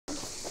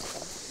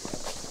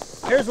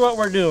here's what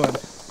we're doing.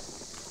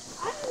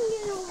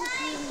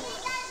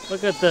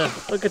 Look at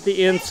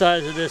the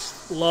inside of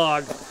this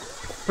log.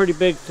 Pretty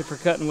big for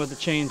cutting with a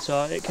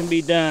chainsaw. It can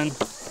be done,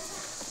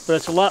 but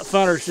it's a lot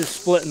funner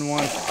just splitting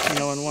one, you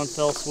know, in one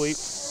fell sweep.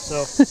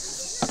 So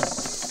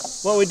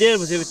what we did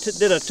was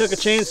took a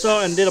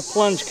chainsaw and did a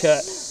plunge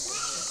cut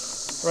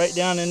right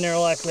down in there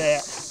like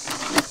that.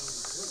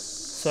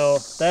 So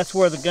that's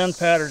where the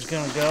gunpowder is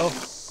going to go.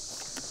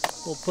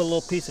 We'll put a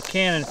little piece of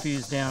cannon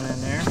fuse down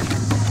in there.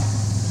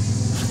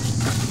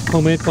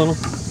 Homemade funnel.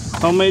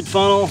 Homemade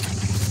funnel.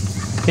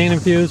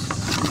 Cannon fuse.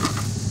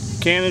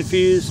 Cannon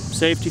fuse,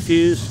 safety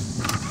fuse.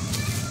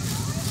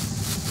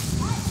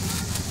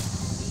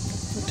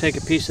 We'll take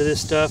a piece of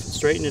this stuff and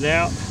straighten it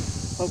out.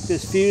 Poke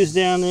this fuse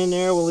down in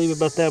there. We'll leave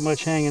about that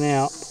much hanging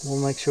out. We'll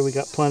make sure we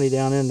got plenty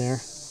down in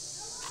there.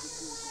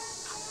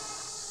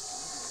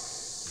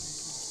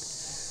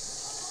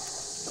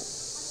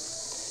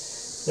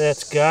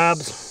 That's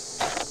gobs.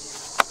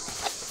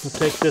 We'll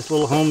take this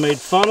little homemade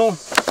funnel,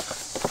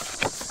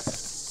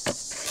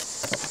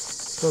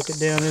 poke it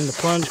down in the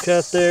plunge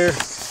cut there.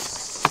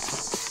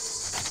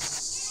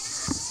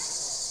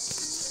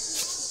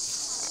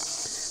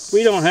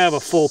 We don't have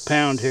a full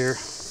pound here.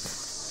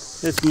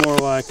 It's more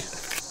like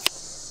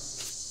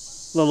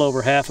a little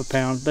over half a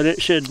pound, but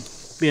it should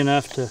be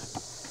enough to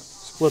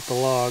split the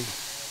log.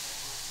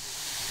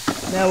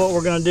 Now what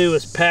we're going to do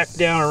is pack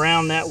down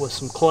around that with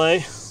some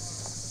clay.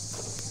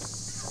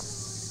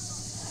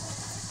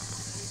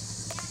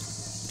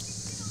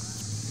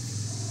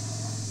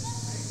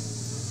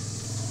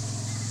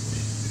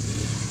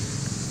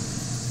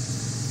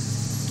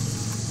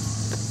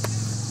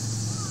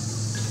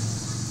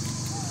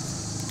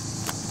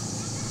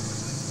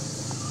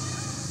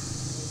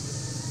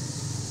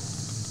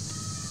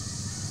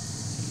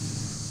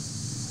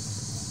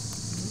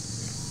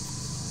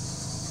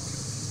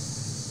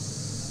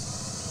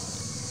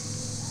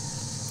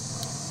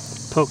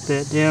 Poke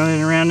that down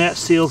and around that,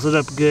 seals it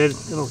up good.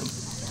 It'll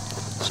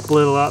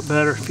split a lot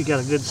better if you got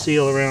a good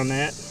seal around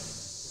that.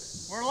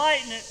 We're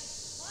lighting it.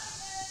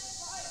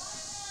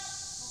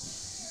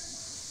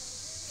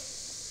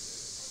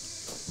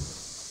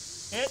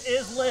 It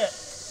is lit. I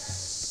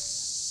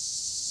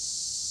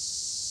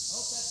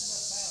hope that's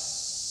enough powder.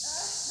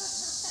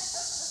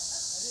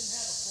 I didn't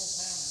have a full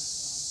pound this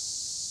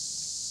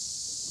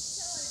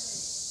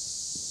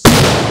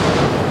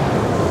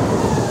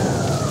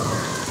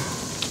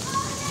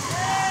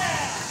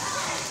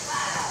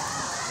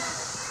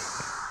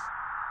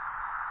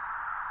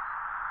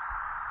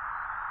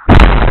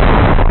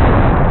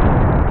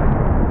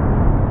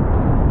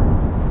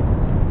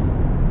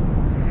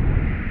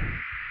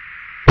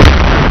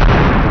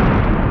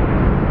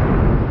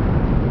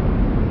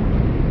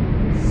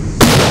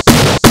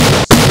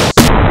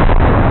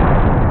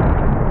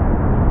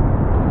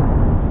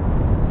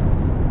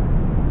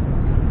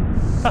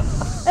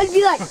I'd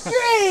be like, 3,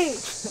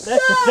 2,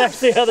 That's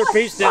the other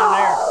piece down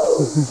there.